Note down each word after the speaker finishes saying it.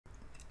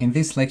In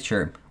this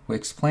lecture, we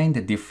explain the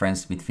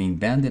difference between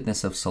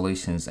boundedness of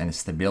solutions and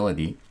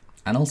stability,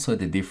 and also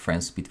the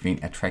difference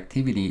between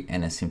attractivity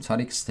and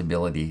asymptotic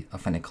stability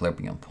of an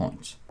equilibrium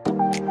point.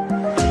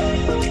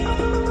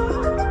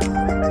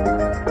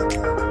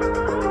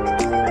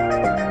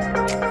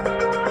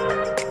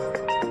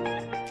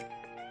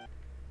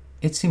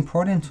 It's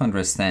important to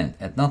understand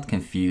and not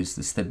confuse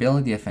the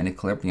stability of an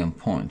equilibrium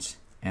point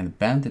and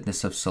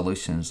boundedness of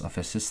solutions of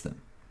a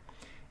system.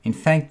 In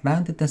fact,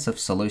 boundedness of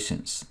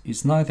solutions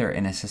is neither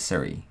a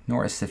necessary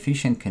nor a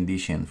sufficient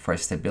condition for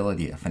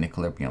stability of an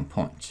equilibrium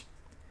point.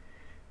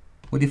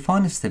 We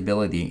defined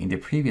stability in the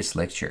previous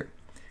lecture.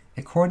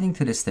 According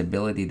to the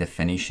stability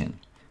definition,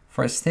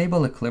 for a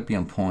stable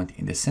equilibrium point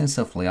in the sense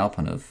of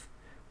Lyapunov,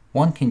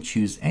 one can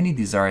choose any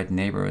desired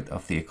neighborhood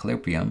of the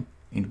equilibrium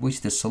in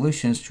which the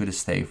solutions should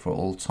stay for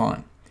all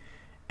time,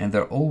 and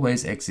there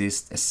always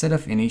exists a set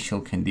of initial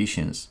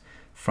conditions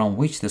from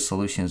which the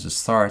solutions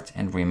start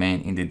and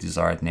remain in the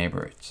desired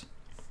neighborhood.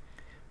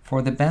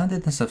 For the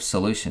boundedness of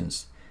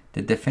solutions,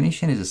 the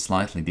definition is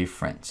slightly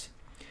different.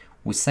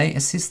 We say a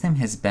system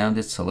has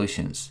bounded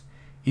solutions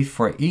if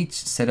for each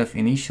set of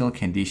initial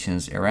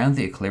conditions around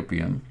the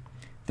equilibrium,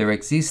 there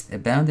exists a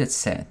bounded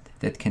set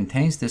that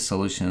contains the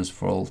solutions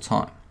for all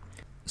time.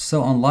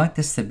 So unlike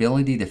the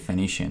stability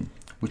definition,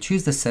 we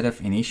choose the set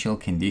of initial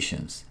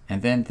conditions,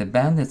 and then the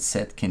bounded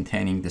set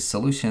containing the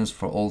solutions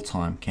for all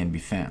time can be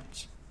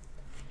found.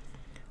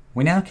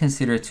 We now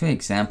consider two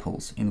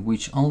examples in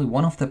which only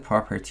one of the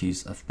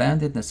properties of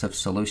boundedness of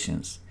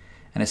solutions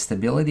and a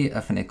stability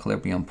of an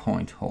equilibrium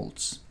point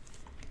holds.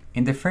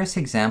 In the first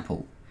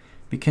example,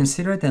 we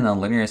consider the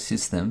nonlinear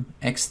system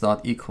x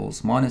dot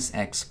equals minus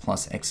x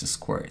plus x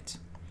squared.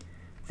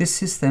 This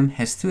system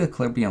has two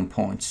equilibrium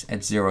points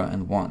at 0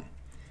 and 1.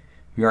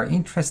 We are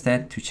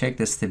interested to check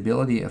the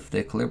stability of the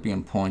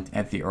equilibrium point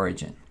at the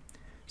origin.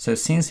 So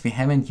since we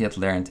haven't yet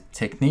learned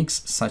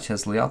techniques such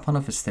as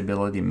Lyapunov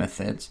stability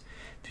methods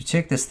to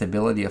check the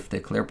stability of the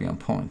equilibrium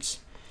points,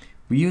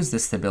 we use the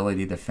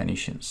stability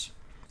definitions.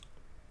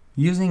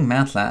 Using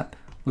MATLAB,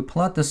 we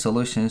plot the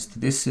solutions to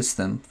this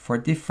system for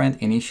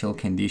different initial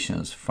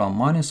conditions from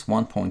minus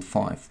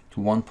 1.5 to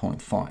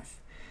 1.5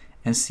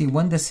 and see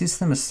when the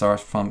system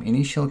starts from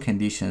initial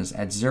conditions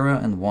at 0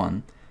 and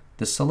 1,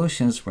 the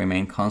solutions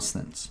remain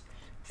constant.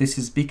 This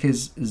is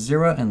because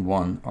 0 and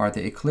 1 are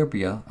the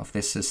equilibria of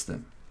this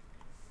system.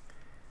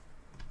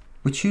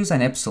 We choose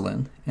an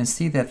epsilon and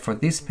see that for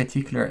this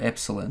particular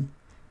epsilon,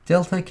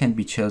 delta can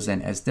be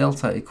chosen as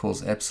delta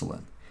equals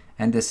epsilon,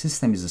 and the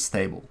system is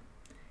stable.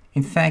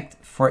 In fact,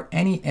 for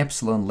any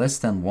epsilon less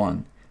than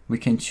 1, we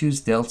can choose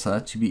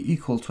delta to be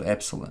equal to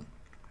epsilon.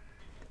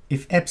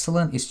 If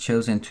epsilon is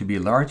chosen to be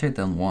larger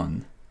than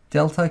 1,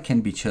 delta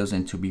can be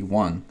chosen to be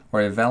 1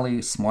 or a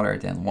value smaller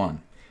than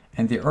 1,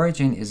 and the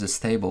origin is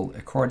stable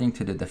according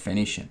to the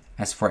definition,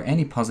 as for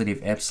any positive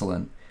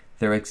epsilon,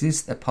 there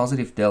exists a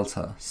positive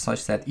delta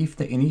such that if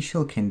the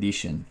initial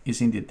condition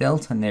is in the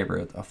delta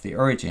neighborhood of the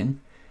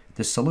origin,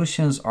 the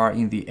solutions are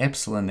in the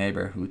epsilon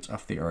neighborhood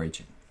of the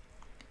origin.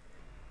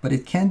 But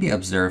it can be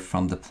observed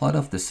from the plot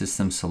of the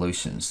system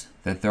solutions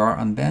that there are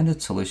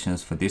unbounded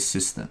solutions for this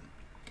system.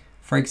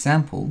 For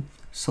example,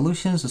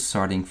 solutions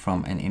starting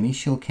from an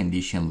initial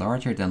condition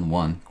larger than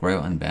 1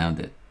 grow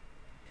unbounded.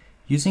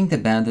 Using the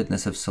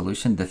boundedness of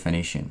solution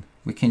definition,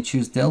 we can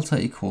choose delta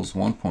equals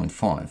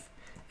 1.5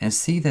 and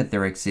see that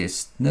there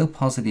exists no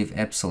positive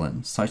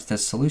epsilon such that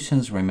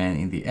solutions remain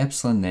in the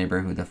epsilon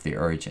neighborhood of the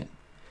origin.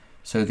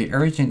 So the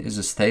origin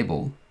is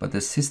stable, but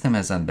the system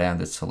has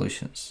unbounded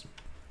solutions.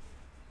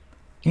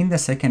 In the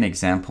second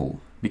example,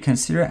 we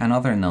consider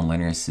another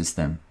nonlinear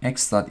system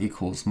x dot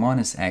equals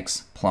minus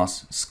x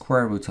plus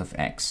square root of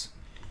x.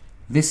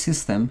 This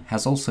system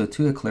has also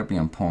two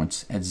equilibrium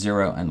points at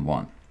 0 and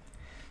 1.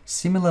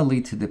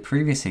 Similarly to the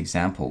previous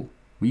example,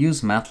 we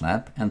use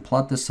MATLAB and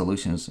plot the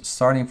solutions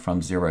starting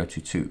from 0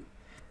 to 2.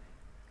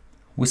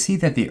 We see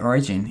that the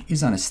origin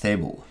is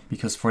unstable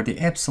because for the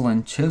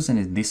epsilon chosen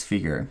in this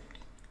figure,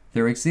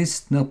 there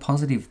exists no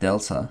positive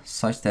delta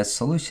such that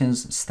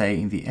solutions stay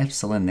in the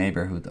epsilon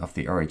neighborhood of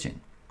the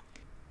origin.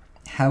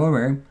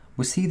 However,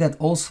 we see that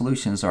all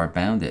solutions are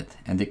bounded,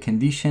 and the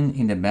condition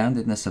in the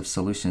boundedness of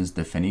solutions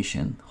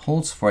definition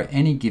holds for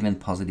any given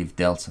positive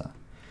delta.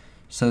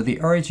 So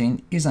the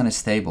origin is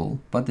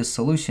unstable, but the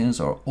solutions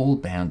are all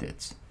bounded.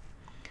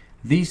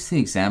 These two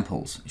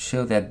examples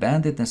show that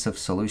boundedness of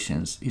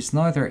solutions is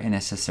neither a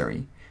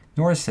necessary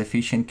nor a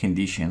sufficient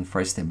condition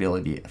for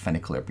stability of an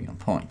equilibrium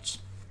point.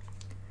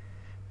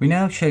 We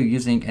now show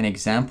using an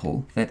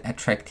example that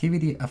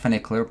attractivity of an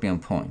equilibrium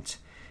point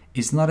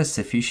is not a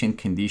sufficient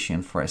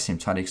condition for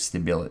asymptotic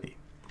stability.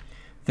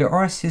 There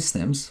are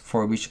systems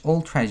for which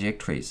all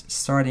trajectories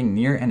starting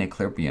near an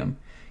equilibrium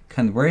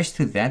converge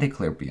to that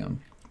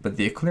equilibrium, but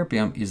the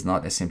equilibrium is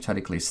not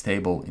asymptotically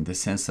stable in the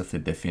sense of the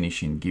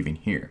definition given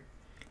here.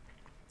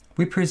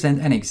 We present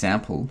an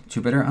example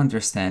to better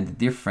understand the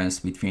difference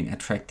between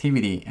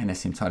attractivity and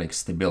asymptotic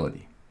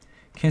stability.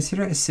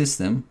 Consider a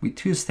system with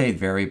two state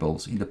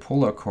variables in the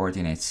polar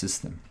coordinate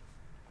system.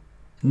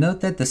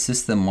 Note that the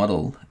system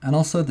model and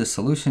also the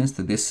solutions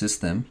to this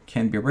system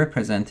can be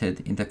represented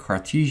in the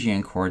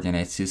Cartesian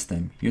coordinate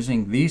system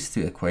using these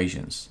two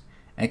equations.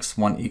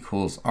 x1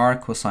 equals r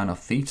cosine of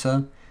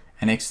theta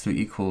and x2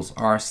 equals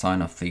r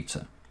sine of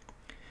theta.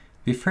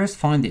 We first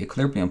find the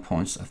equilibrium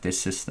points of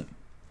this system.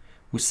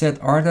 We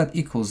set r dot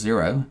equals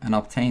 0 and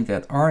obtain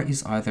that r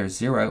is either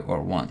 0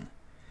 or 1.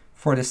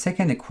 For the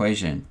second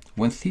equation,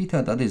 when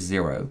theta dot is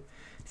 0,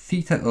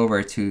 theta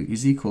over 2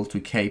 is equal to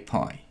k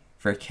pi,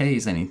 where k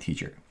is an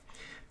integer.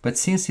 But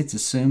since it's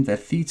assumed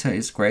that theta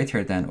is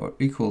greater than or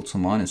equal to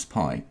minus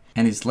pi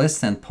and is less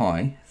than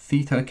pi,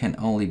 theta can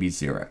only be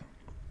 0.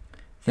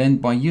 Then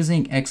by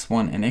using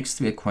x1 and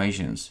x2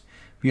 equations,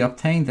 we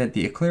obtain that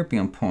the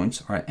equilibrium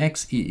points are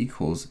xe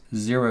equals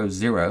 0,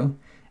 0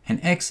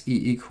 and xe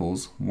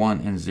equals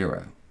 1 and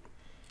 0.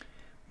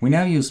 We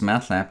now use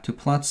MATLAB to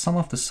plot some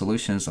of the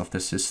solutions of the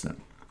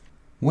system.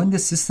 When the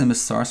system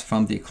starts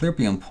from the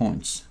equilibrium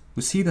points,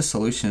 we see the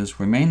solutions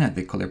remain at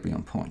the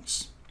equilibrium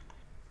points.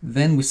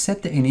 Then we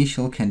set the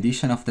initial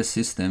condition of the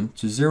system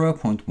to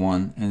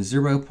 0.1 and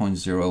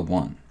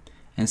 0.01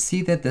 and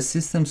see that the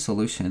system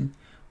solution,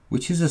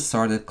 which is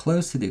started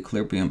close to the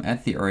equilibrium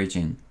at the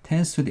origin,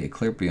 tends to the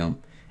equilibrium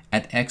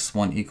at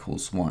x1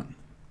 equals 1.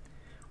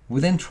 We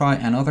then try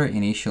another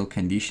initial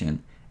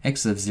condition,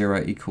 x of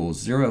 0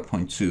 equals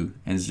 0.2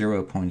 and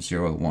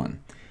 0.01,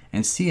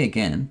 and see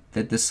again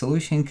that the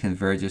solution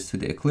converges to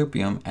the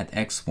equilibrium at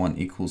x1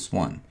 equals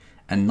 1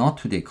 and not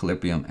to the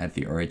equilibrium at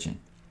the origin.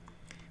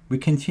 We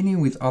continue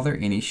with other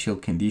initial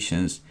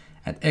conditions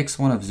at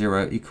x1 of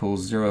 0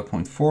 equals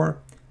 0.4,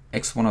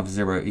 x1 of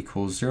 0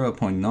 equals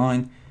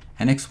 0.9,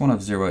 and x1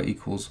 of 0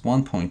 equals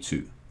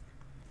 1.2.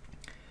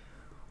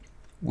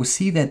 We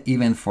see that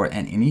even for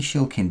an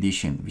initial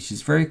condition which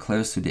is very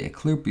close to the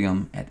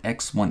equilibrium at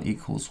x1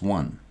 equals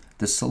 1,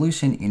 the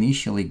solution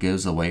initially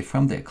goes away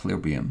from the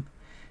equilibrium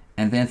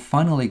and then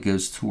finally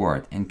goes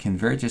toward and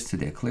converges to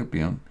the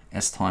equilibrium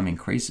as time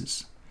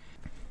increases.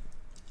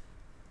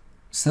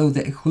 So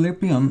the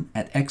equilibrium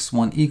at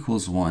x1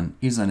 equals 1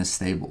 is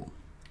unstable.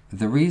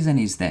 The reason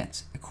is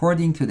that,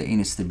 according to the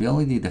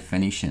instability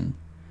definition,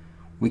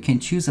 we can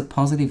choose a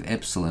positive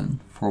epsilon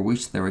for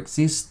which there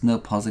exists no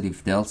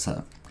positive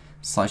delta,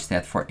 such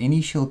that for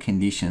initial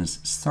conditions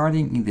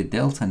starting in the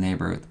delta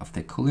neighborhood of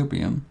the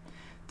equilibrium,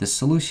 the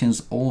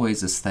solutions always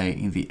stay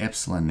in the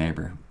epsilon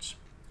neighborhood.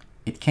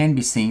 It can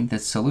be seen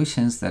that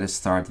solutions that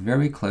start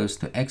very close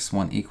to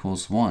x1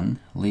 equals 1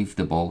 leave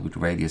the ball with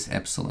radius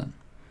epsilon.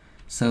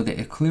 So the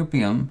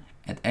equilibrium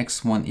at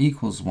x1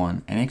 equals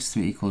 1 and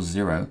x2 equals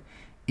 0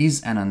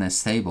 is an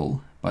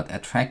unstable but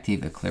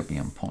attractive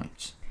equilibrium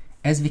point.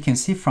 As we can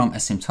see from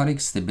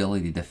asymptotic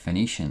stability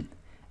definition,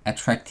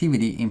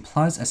 attractivity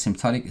implies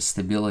asymptotic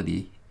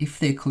stability if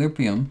the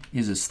equilibrium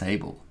is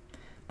stable,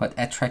 but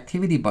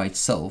attractivity by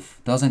itself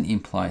doesn't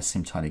imply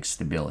asymptotic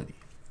stability.